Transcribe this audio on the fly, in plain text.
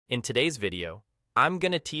In today's video, I'm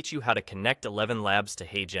going to teach you how to connect ElevenLabs to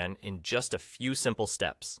HeyGen in just a few simple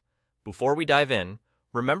steps. Before we dive in,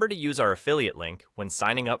 remember to use our affiliate link when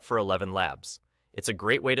signing up for ElevenLabs. It's a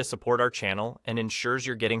great way to support our channel and ensures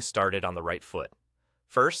you're getting started on the right foot.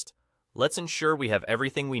 First, let's ensure we have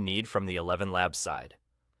everything we need from the ElevenLabs side.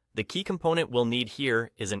 The key component we'll need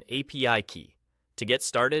here is an API key. To get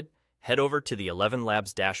started, head over to the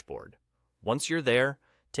ElevenLabs dashboard. Once you're there,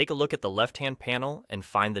 take a look at the left-hand panel and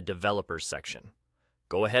find the Developers section.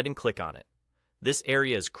 Go ahead and click on it. This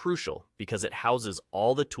area is crucial because it houses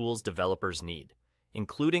all the tools developers need,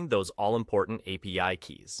 including those all-important API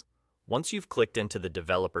keys. Once you've clicked into the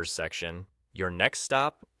Developers section, your next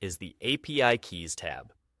stop is the API Keys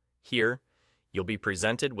tab. Here, you'll be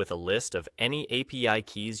presented with a list of any API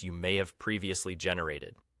keys you may have previously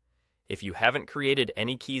generated. If you haven't created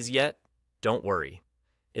any keys yet, don't worry.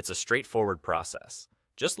 It's a straightforward process.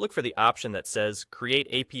 Just look for the option that says Create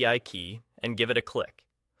API Key and give it a click.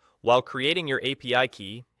 While creating your API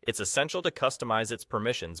key, it's essential to customize its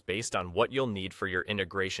permissions based on what you'll need for your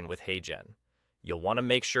integration with HeyGen. You'll want to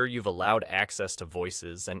make sure you've allowed access to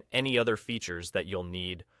voices and any other features that you'll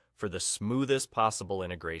need for the smoothest possible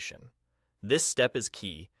integration. This step is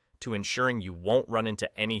key to ensuring you won't run into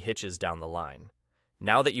any hitches down the line.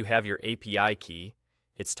 Now that you have your API key,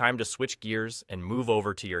 it's time to switch gears and move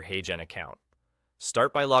over to your HeyGen account.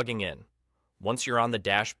 Start by logging in. Once you're on the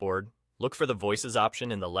dashboard, look for the Voices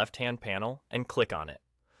option in the left-hand panel and click on it.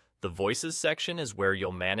 The Voices section is where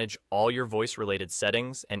you'll manage all your voice-related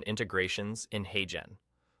settings and integrations in HeyGen.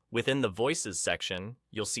 Within the Voices section,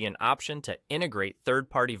 you'll see an option to integrate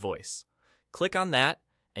third-party voice. Click on that,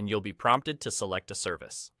 and you'll be prompted to select a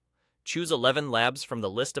service. Choose ElevenLabs from the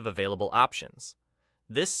list of available options.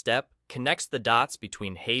 This step connects the dots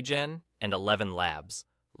between HeyGen and ElevenLabs,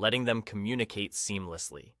 letting them communicate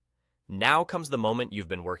seamlessly. Now comes the moment you've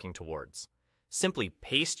been working towards. Simply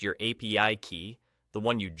paste your API key, the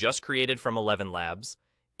one you just created from ElevenLabs,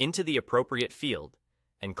 into the appropriate field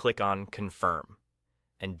and click on Confirm.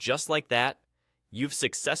 And just like that, you've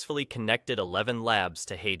successfully connected ElevenLabs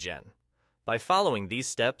to HeyGen. By following these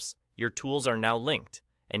steps, your tools are now linked,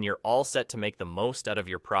 and you're all set to make the most out of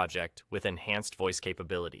your project with enhanced voice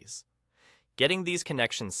capabilities. Getting these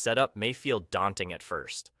connections set up may feel daunting at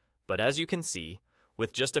first, but as you can see,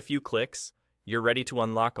 with just a few clicks, you're ready to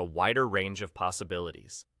unlock a wider range of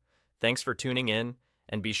possibilities. Thanks for tuning in,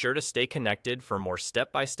 and be sure to stay connected for more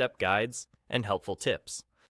step-by-step guides and helpful tips.